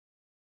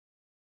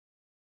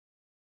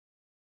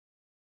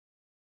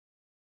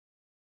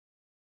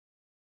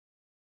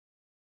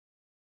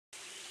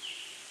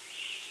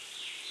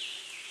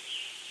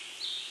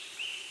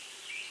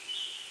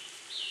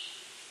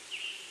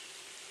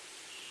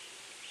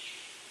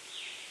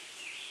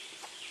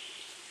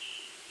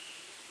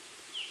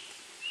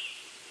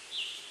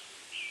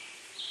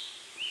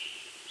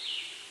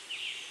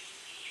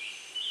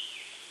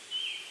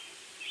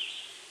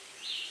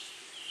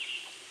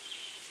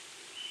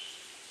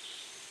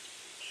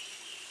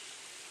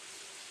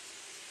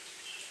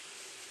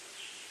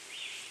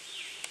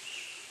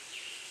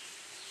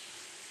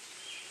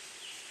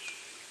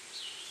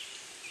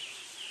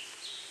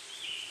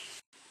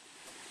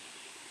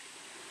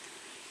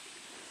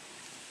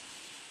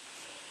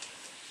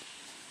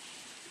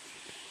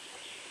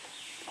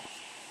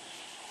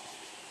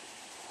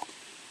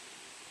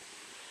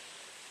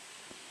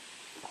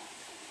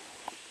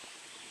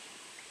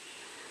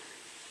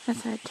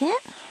That's our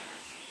tent.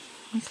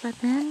 We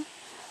slept in.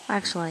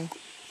 Actually,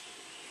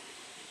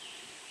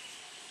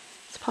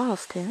 it's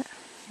Paul's tent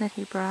that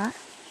he brought.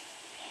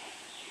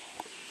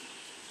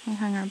 We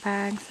hung our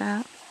bags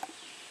up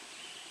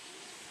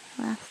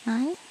last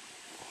night.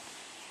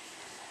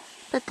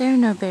 But there are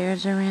no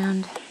bears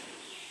around.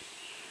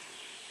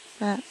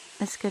 But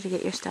it's good to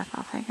get your stuff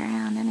off the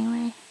ground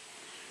anyway.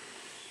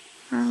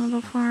 Our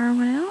little fire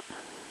went out.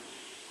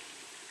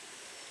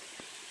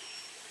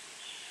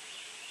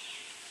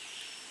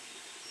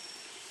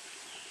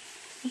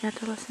 We got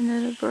to listen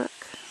to the brook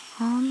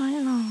all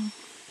night long.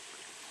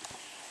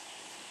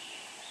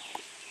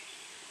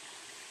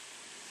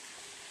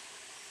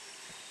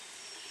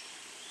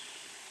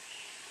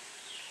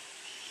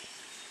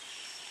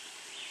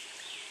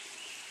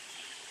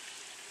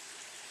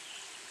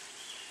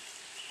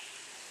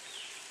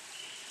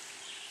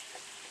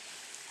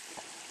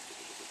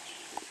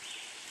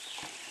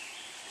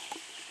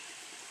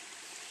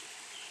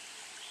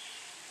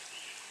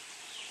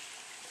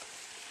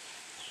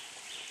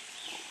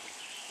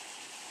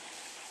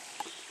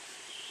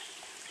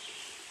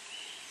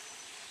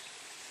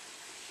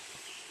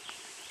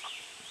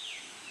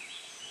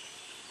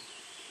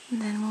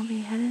 And then we'll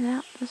be headed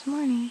out this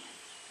morning.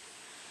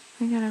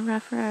 We got a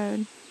rough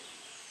road.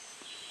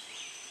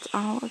 It's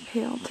all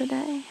uphill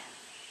today.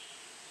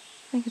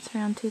 I think it's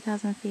around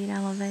 2,000 feet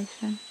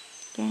elevation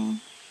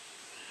gain.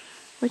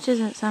 Which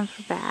isn't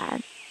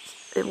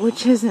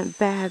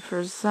bad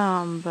for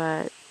some,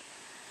 but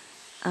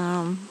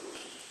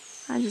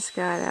I just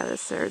got out of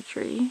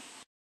surgery.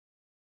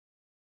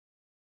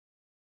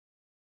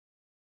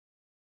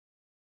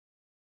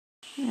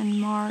 In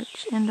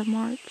March, end of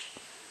March.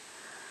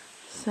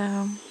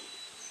 So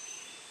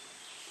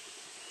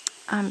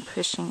I'm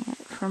pushing it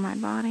for my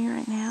body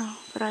right now,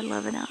 but I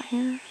love it out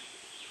here.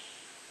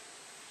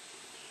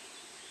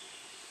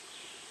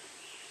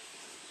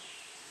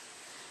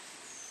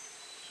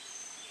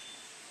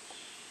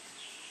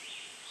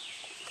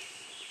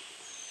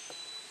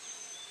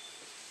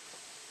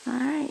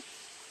 Alright,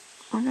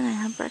 we're gonna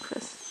have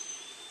breakfast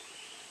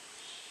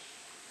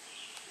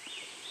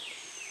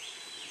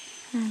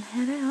and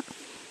head out.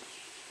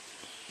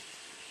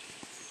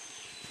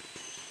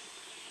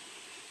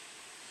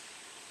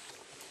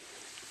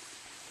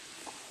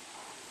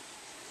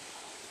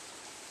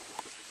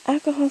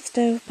 Alcohol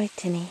stove by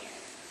Tinny.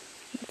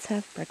 Let's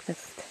have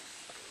breakfast.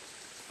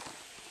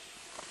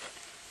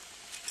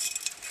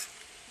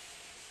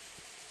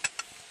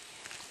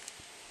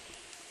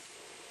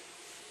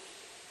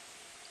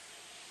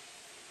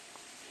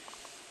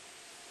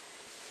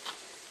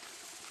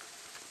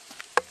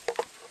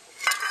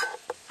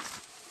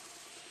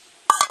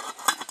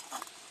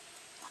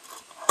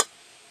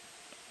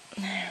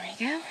 There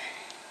we go.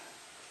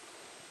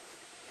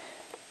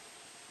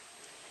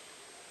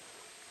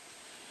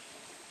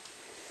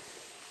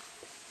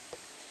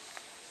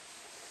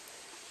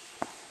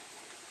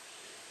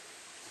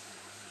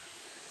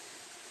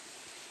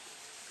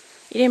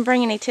 You didn't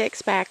bring any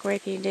ticks back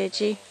with you,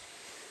 did you?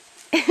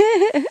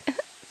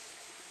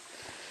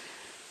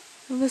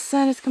 Well, the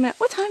sun is coming out.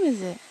 What time is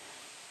it?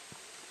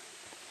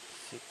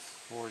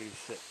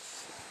 6:46.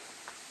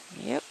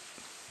 Yep.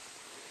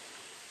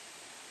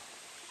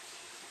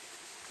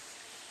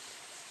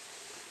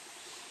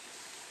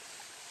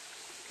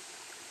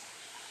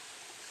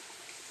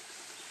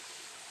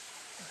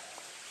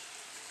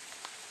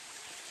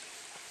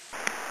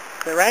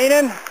 Is it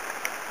raining?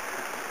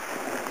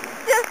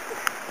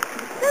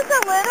 Just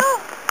a little.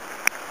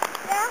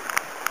 Yeah.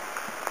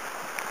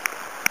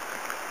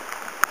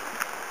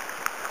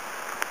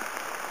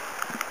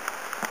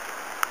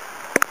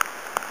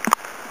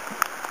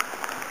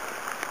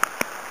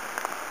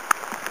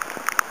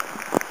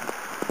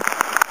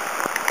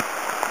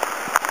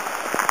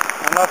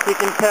 I don't know if you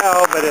can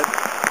tell, but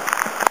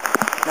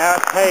now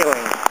it's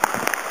hailing.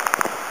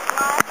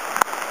 What?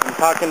 I'm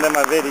talking to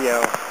my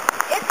video.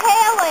 It's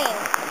hailing.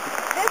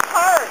 This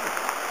hurts.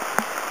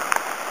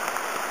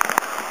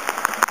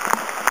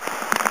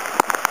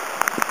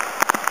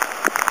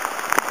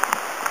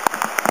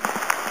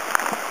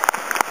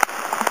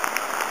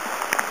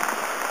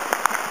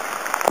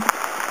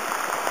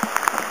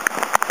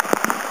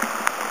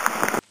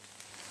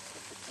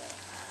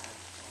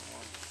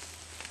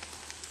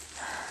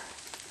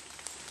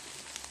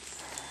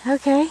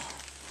 Okay.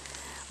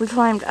 We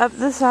climbed up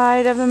the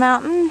side of the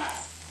mountain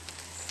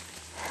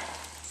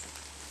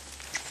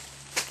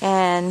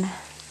and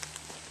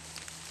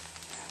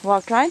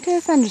walked right into a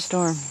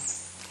thunderstorm.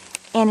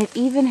 And it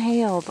even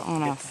hailed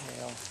on us.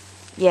 Hail.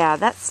 Yeah,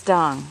 that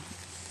stung.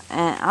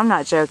 And I'm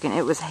not joking,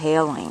 it was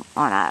hailing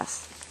on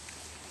us.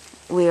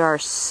 We are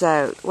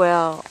soaked.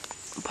 Well,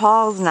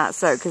 Paul's not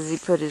soaked because he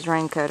put his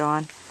raincoat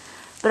on.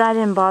 But I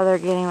didn't bother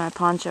getting my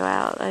poncho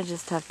out. I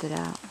just tucked it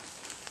out.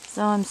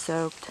 So I'm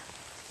soaked.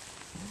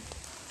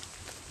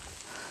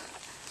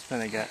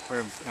 Then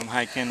I'm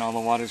hiking, all the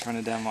water's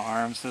running down my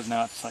arms, so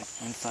now it's like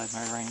inside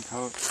my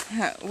raincoat.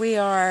 We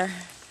are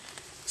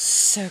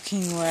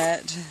soaking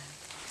wet.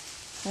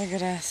 Look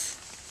at us.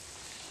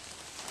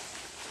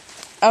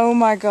 Oh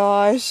my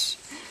gosh.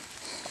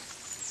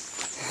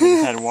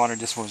 That water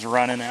just was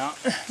running out.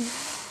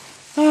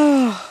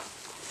 Oh.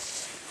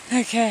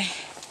 Okay.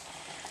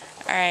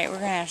 Alright, we're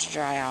gonna have to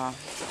dry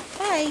off.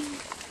 Bye.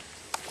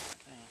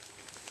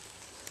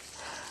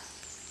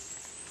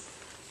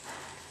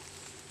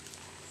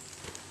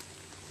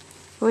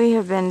 We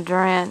have been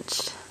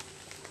drenched.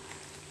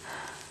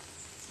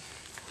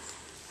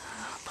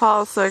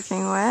 Paul's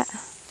soaking wet.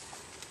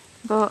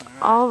 But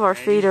all of our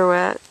feet are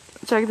wet.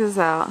 Check this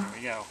out. There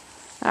we go.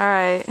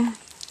 Alright.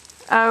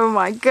 Oh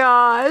my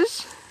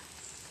gosh.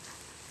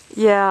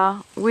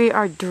 Yeah, we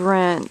are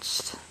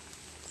drenched.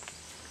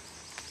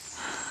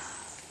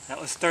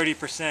 That was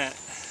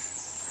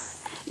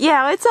 30%.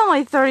 Yeah, it's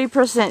only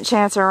 30%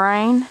 chance of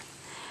rain.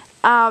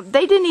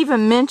 They didn't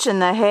even mention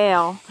the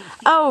hail.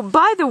 Oh,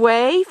 by the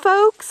way,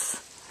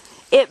 folks,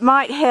 it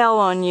might hail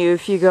on you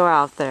if you go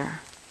out there.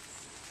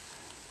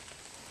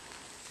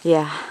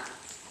 Yeah,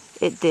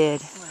 it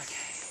did.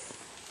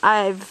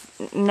 I've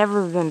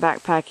never been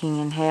backpacking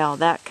in hail.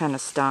 That kind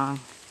of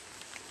stung.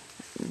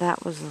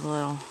 That was a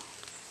little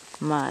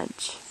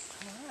much.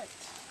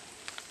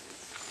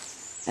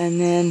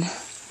 And then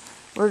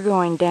we're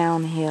going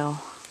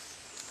downhill.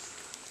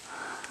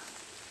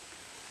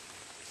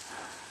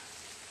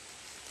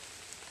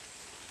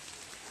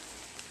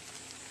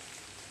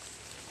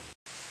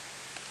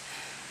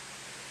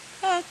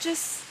 Oh,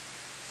 just,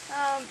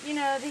 you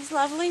know, these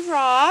lovely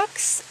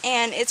rocks,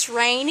 and it's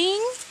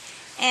raining,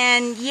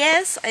 and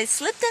yes, I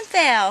slipped and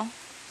fell.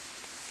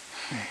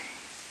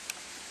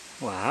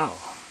 Wow.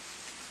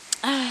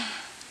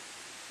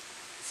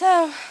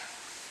 So,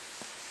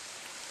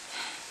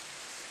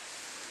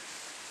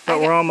 but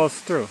we're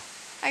almost through.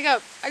 I go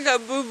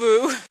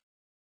boo-boo.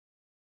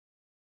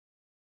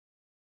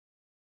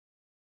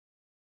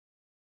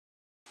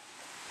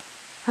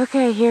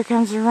 Okay, here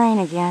comes the rain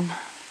again.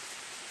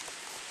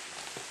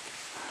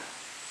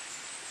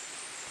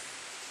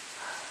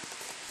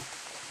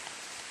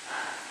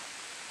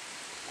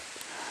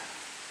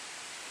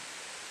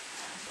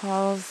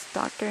 Paul's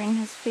doctoring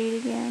his feet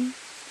again.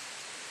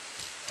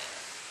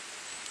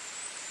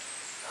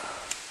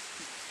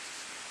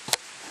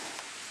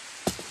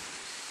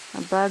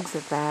 The bugs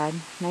are bad.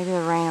 Maybe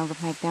the rain will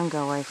make them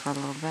go away for a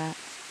little bit.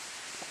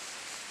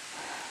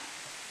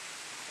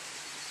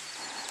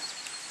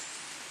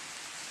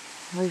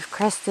 We've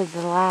crested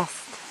the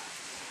last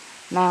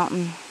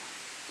mountain.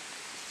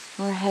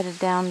 We're headed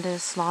down to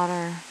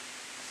Slaughter.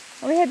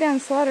 Are we head down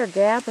Slaughter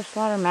Gap or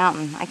Slaughter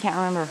Mountain? I can't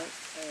remember.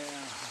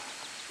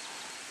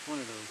 One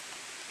of those.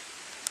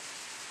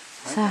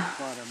 So,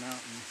 Slaughter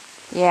Mountain.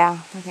 yeah,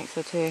 I think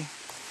so too.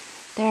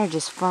 There are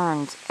just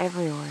ferns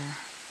everywhere.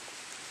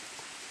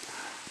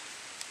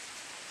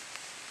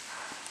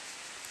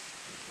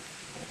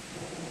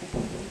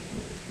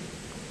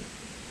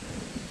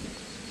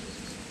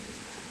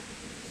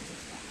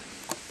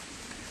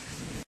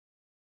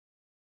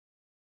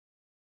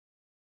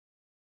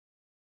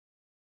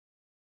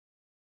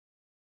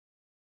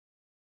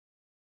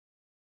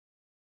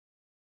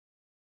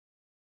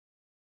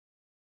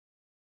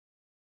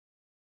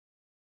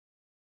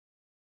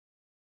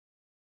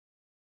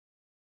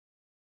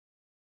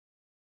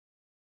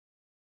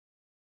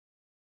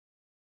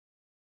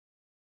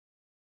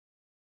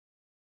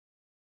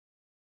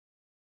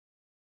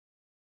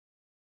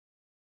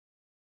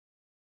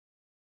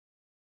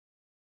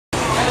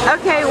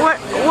 Okay,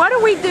 what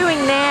are we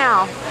doing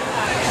now?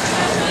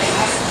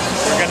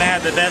 We're gonna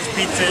have the best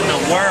pizza in the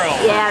world.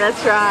 Yeah,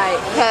 that's right.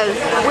 Because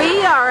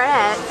we are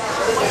at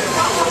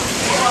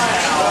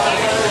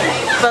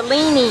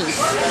Bellini's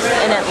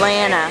in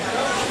Atlanta,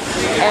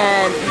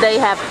 and they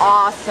have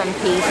awesome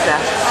pizza.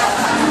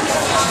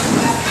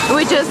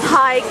 We just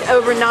hiked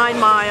over 9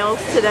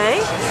 miles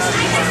today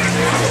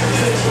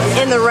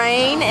in the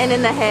rain and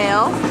in the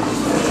hail,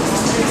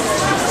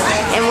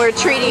 and we're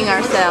treating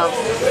ourselves.